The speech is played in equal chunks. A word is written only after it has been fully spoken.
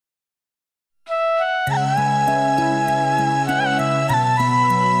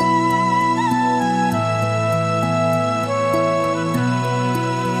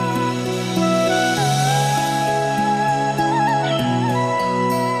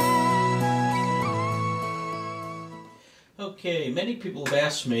Okay, many people have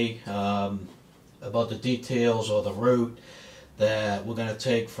asked me about the details or the route that we're going to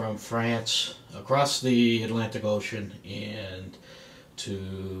take from France across the Atlantic Ocean and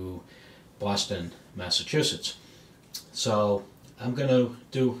to Boston, Massachusetts. So I'm going to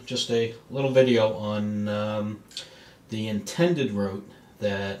do just a little video on the intended route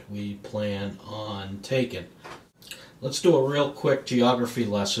that we plan on taking. Let's do a real quick geography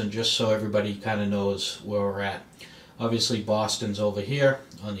lesson just so everybody kind of knows where we're at. Obviously Boston's over here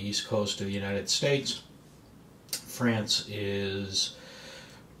on the east coast of the United States. France is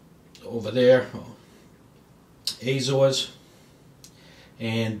over there, Azores,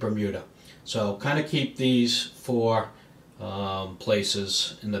 and Bermuda. So kind of keep these four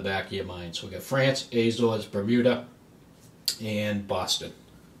places in the back of your mind. So we got France, Azores, Bermuda, and Boston.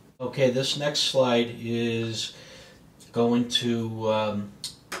 Okay, this next slide is going to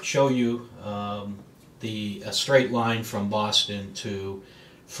show you a straight line from Boston to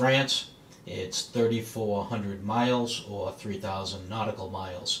France. It's 3,400 miles or 3,000 nautical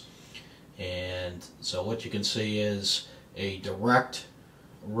miles. And so what you can see is a direct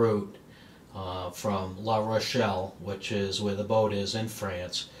route from La Rochelle, which is where the boat is in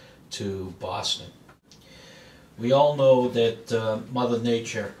France, to Boston. We all know that Mother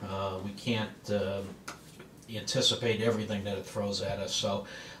Nature, we can't anticipate everything that it throws at us, so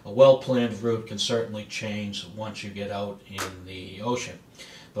a well-planned route can certainly change once you get out in the ocean.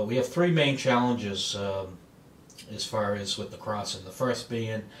 But we have three main challenges as far as with the crossing. The first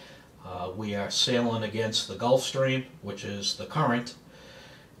being we are sailing against the Gulf Stream, which is the current.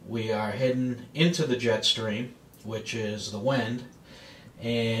 We are heading into the jet stream, which is the wind.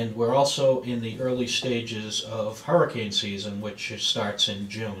 And we're also in the early stages of hurricane season, which starts in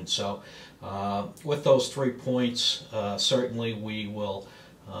June. So with those 3 points, certainly we will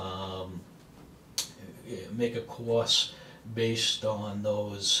make a course based on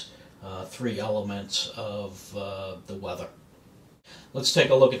those three elements of the weather. Let's take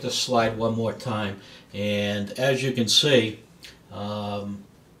a look at this slide one more time. And as you can see,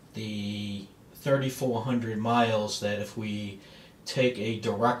 the 3,400 miles that if we take a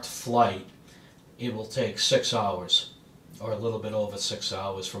direct flight, it will take 6 hours, or a little bit over 6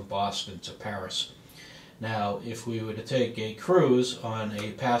 hours from Boston to Paris. Now, if we were to take a cruise on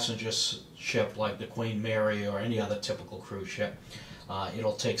a passenger ship like the Queen Mary or any other typical cruise ship,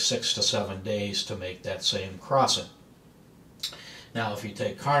 it'll take 6 to 7 days to make that same crossing. Now, if you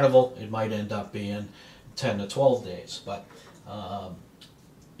take Carnival, it might end up being 10 to 12 days. But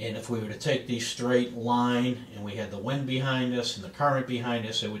and if we were to take the straight line and we had the wind behind us and the current behind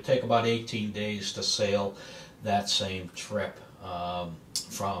us, it would take about 18 days to sail that same trip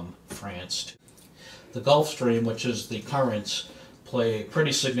from France to the Gulf Stream, which is the currents, play a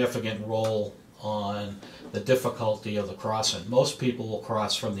pretty significant role on the difficulty of the crossing. Most people will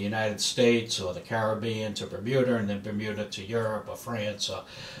cross from the United States or the Caribbean to Bermuda, and then Bermuda to Europe or France or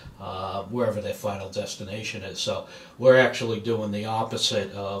wherever their final destination is. So we're actually doing the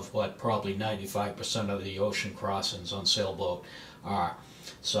opposite of what probably 95% of the ocean crossings on sailboat are.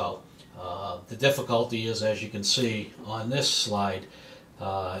 So the difficulty is, as you can see on this slide,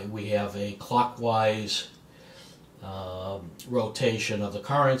 we have a clockwise rotation of the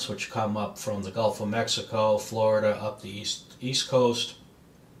currents, which come up from the Gulf of Mexico, Florida, up the east coast,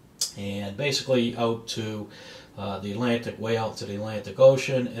 and basically out to the Atlantic, way out to the Atlantic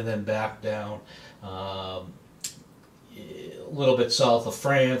Ocean, and then back down a little bit south of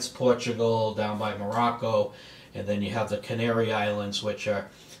France, Portugal, down by Morocco, and then you have the Canary Islands, which are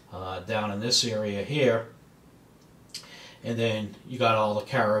down in this area here, and then you got all the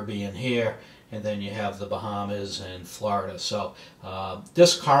Caribbean here, and then you have the Bahamas and Florida. So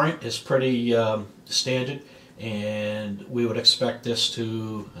this current is pretty standard, and we would expect this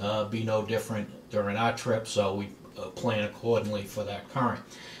to be no different during our trip, so we plan accordingly for that current.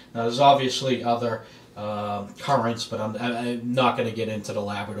 Now there's obviously other currents, but I'm not going to get into the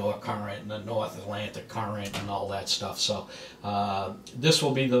Labrador current and the North Atlantic current and all that stuff. So this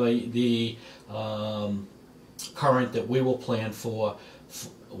will be the current that we will plan for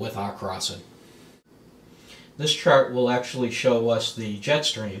with our crossing. This chart will actually show us the jet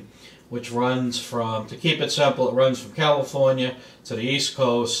stream, which runs from, to keep it simple, it runs from California to the East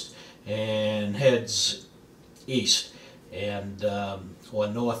Coast and heads east and or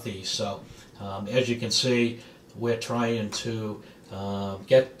northeast. So as you can see, we're trying to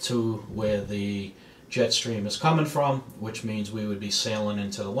get to where the jet stream is coming from, which means we would be sailing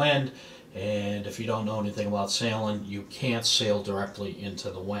into the wind. And if you don't know anything about sailing, you can't sail directly into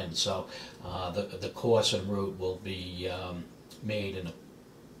the wind. So the course and route will be made in a,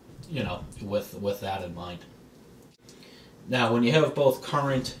 with that in mind. Now, when you have both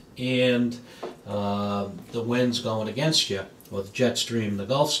current and the winds going against you, or the jet stream, the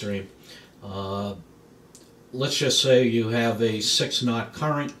Gulf Stream, let's just say you have a 6-knot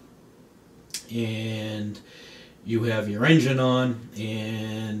current and you have your engine on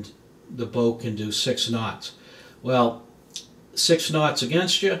and the boat can do 6 knots. Well, 6 knots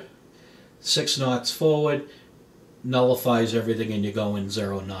against you, 6 knots forward, nullifies everything and you go in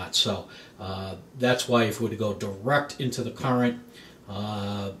 0 knots. So that's why if we were to go direct into the current,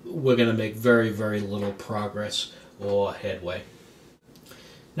 we're going to make very, very little progress or headway.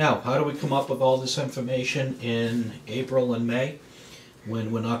 Now, how do we come up with all this information in April and May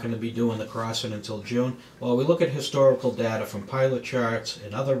when we're not going to be doing the crossing until June? Well, we look at historical data from pilot charts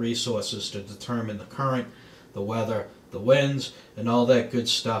and other resources to determine the current, the weather, the winds, and all that good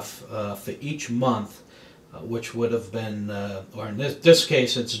stuff for each month, which would have been, or in this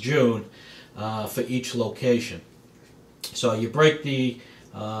case it's June, for each location. So you break the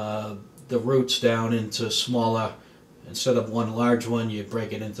routes down into smaller. Instead of one large one, you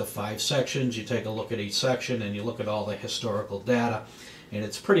break it into 5 sections. You take a look at each section and you look at all the historical data, and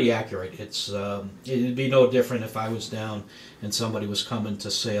it's pretty accurate. It'd be no different if I was down and somebody was coming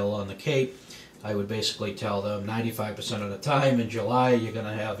to sail on the Cape. I would basically tell them 95% of the time in July you're going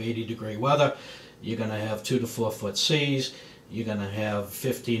to have 80-degree weather, you're going to have 2 to 4 foot seas, you're going to have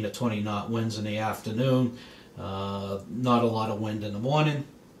 15 to 20 knot winds in the afternoon, not a lot of wind in the morning,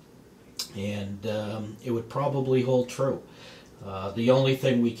 and it would probably hold true. The only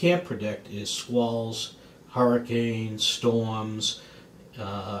thing we can't predict is squalls, hurricanes, storms,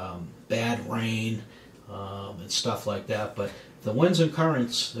 bad rain, and stuff like that. But the winds and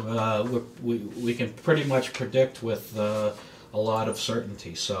currents we can pretty much predict with a lot of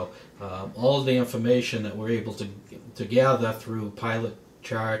certainty. So all of the information that we're able to gather through pilot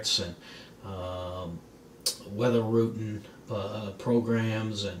charts and weather routing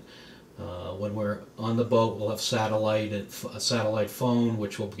programs, and when we're on the boat, we'll have a satellite phone,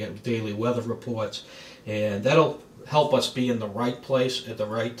 which will get daily weather reports, and that'll help us be in the right place at the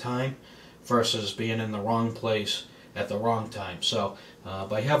right time versus being in the wrong place at the wrong time. So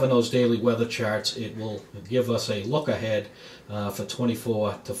by having those daily weather charts, it will give us a look ahead for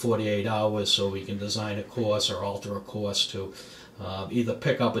 24 to 48 hours, so we can design a course or alter a course to either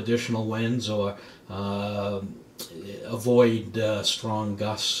pick up additional winds or avoid strong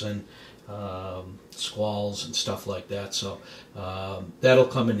gusts and squalls and stuff like that. So that'll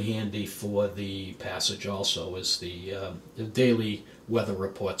come in handy for the passage also, is the daily weather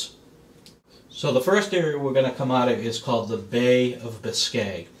reports. So the first area we're going to come out of is called the Bay of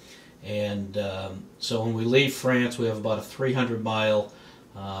Biscay. And so when we leave France, we have about a 300-mile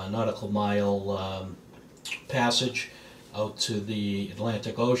nautical mile passage out to the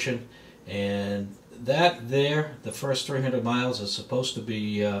Atlantic Ocean. And that there, the first 300 miles, is supposed to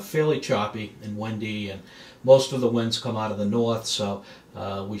be fairly choppy and windy, and most of the winds come out of the north, so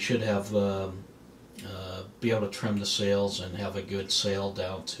we should have be able to trim the sails and have a good sail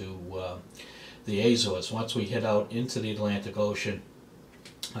down to the Azores. Once we head out into the Atlantic Ocean,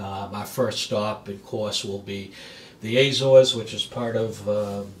 our first stop and course will be the Azores, which is part of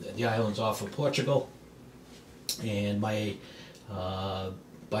the islands off of Portugal. And by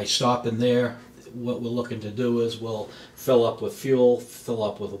stopping there, what we're looking to do is we'll fill up with fuel, fill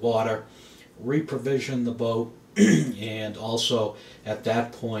up with water, reprovision the boat, and also at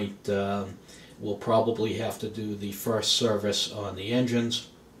that point we'll probably have to do the first service on the engines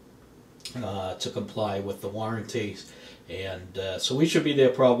to comply with the warranties. And so we should be there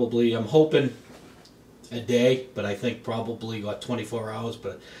probably, I'm hoping, a day, but I think probably about 24 hours,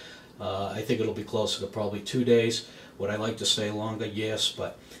 but I think it'll be closer to probably 2 days. Would I like to stay longer? Yes,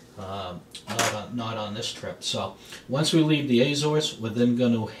 but not on this trip. So once we leave the Azores, we're then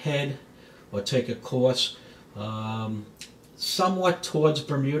going to head or take a course somewhat towards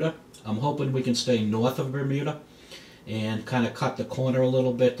Bermuda. I'm hoping we can stay north of Bermuda and kind of cut the corner a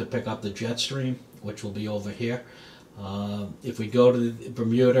little bit to pick up the jet stream, which will be over here. If we go to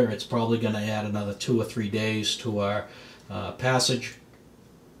Bermuda, it's probably going to add another 2 or 3 days to our passage.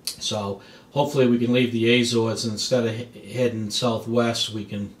 So hopefully we can leave the Azores, and instead of heading southwest, we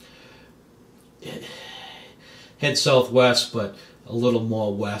can head southwest, but a little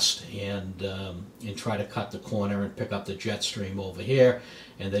more west, and try to cut the corner and pick up the jet stream over here,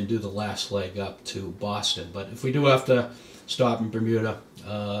 and then do the last leg up to Boston. But if we do have to stop in Bermuda,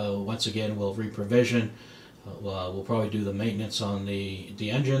 once again we'll reprovision. We'll probably do the maintenance on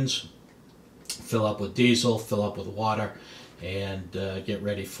the engines, fill up with diesel, fill up with water, and get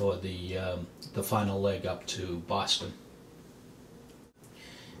ready for the final leg up to Boston.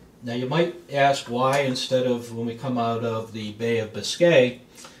 Now you might ask why, instead of when we come out of the Bay of Biscay,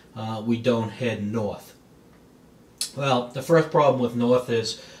 we don't head north. Well, the first problem with north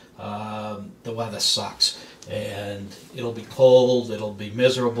is the weather sucks, and it'll be cold, it'll be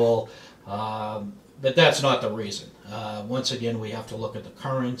miserable, but that's not the reason. Once again, we have to look at the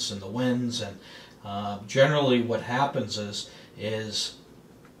currents and the winds, and generally what happens is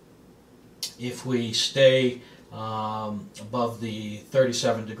if we stay above the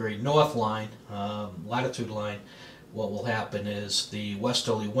 37-degree north line, latitude line, what will happen is the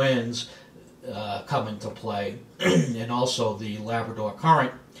westerly winds come into play, and also the Labrador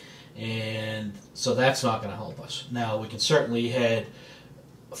current, and so that's not going to help us. Now, we can certainly head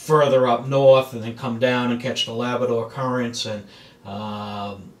further up north and then come down and catch the Labrador currents, and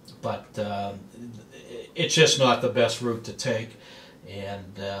but it's just not the best route to take,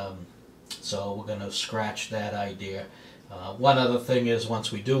 and so we're going to scratch that idea. One other thing is,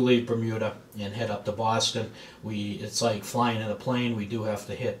 once we do leave Bermuda and head up to Boston, it's like flying in a plane. We do have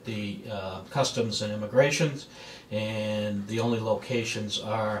to hit the customs and immigrations, and the only locations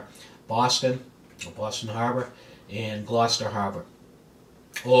are Boston Harbor, and Gloucester Harbor.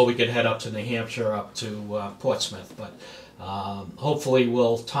 Or we could head up to New Hampshire, up to Portsmouth, but hopefully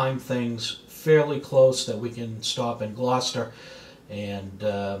we'll time things fairly close that we can stop in Gloucester and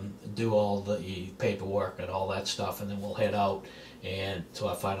do all the paperwork and all that stuff, and then we'll head out and to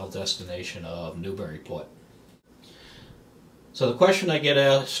our final destination of Newburyport. So the question I get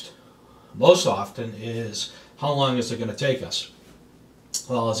asked most often is, how long is it going to take us?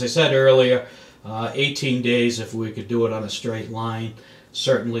 Well, as I said earlier, 18 days if we could do it on a straight line.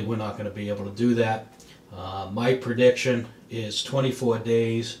 Certainly we're not going to be able to do that. My prediction is 24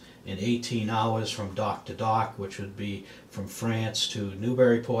 days and 18 hours from dock to dock, which would be from France to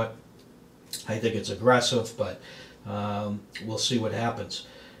Newburyport. I think it's aggressive, but we'll see what happens.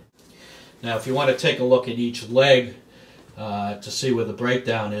 Now, if you want to take a look at each leg to see where the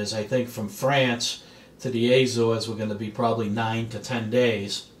breakdown is, I think from France to the Azores we're going to be probably 9 to 10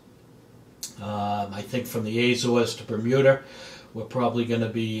 days. I think from the Azores to Bermuda we're probably going to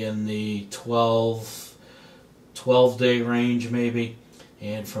be in the 12-day range maybe.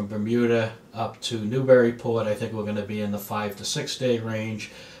 And from Bermuda up to Newburyport, I think we're going to be in the 5 to 6 day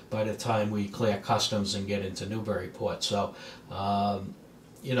range by the time we clear customs and get into Newburyport. So,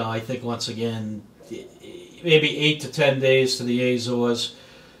 you know, I think once again, maybe 8 to 10 days to the Azores,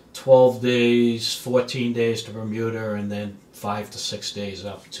 12 days, 14 days to Bermuda, and then 5 to 6 days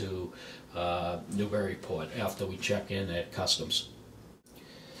up to Newburyport after we check in at customs.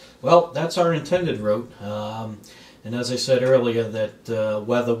 Well, that's our intended route. And as I said earlier, that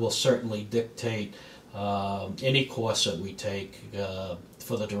weather will certainly dictate any course that we take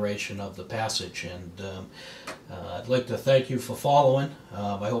for the duration of the passage. And I'd like to thank you for following.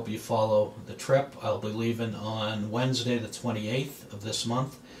 I hope you follow the trip. I'll be leaving on Wednesday the 28th of this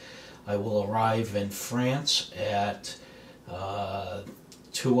month. I will arrive in France at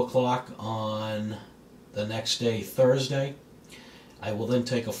 2 o'clock on the next day, Thursday. I will then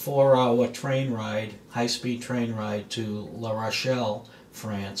take a 4-hour train ride, high-speed train ride to La Rochelle,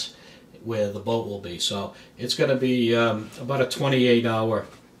 France, where the boat will be. So it's going to be about a 28-hour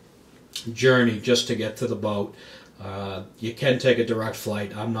journey just to get to the boat. You can take a direct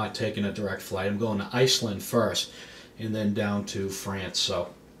flight. I'm not taking a direct flight. I'm going to Iceland first and then down to France.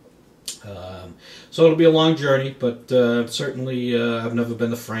 So it'll be a long journey, but certainly I've never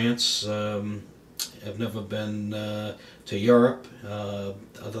been to France. I've never been to Europe,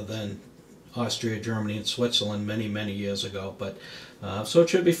 other than Austria, Germany, and Switzerland many years ago. But so it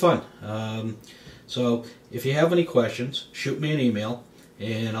should be fun. So if you have any questions, shoot me an email,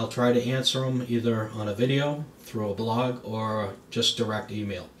 and I'll try to answer them either on a video, through a blog, or just direct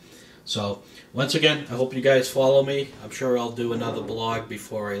email. So once again, I hope you guys follow me. I'm sure I'll do another blog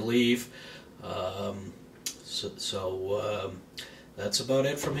before I leave. That's about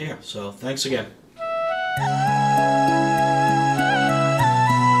it from here. So thanks again.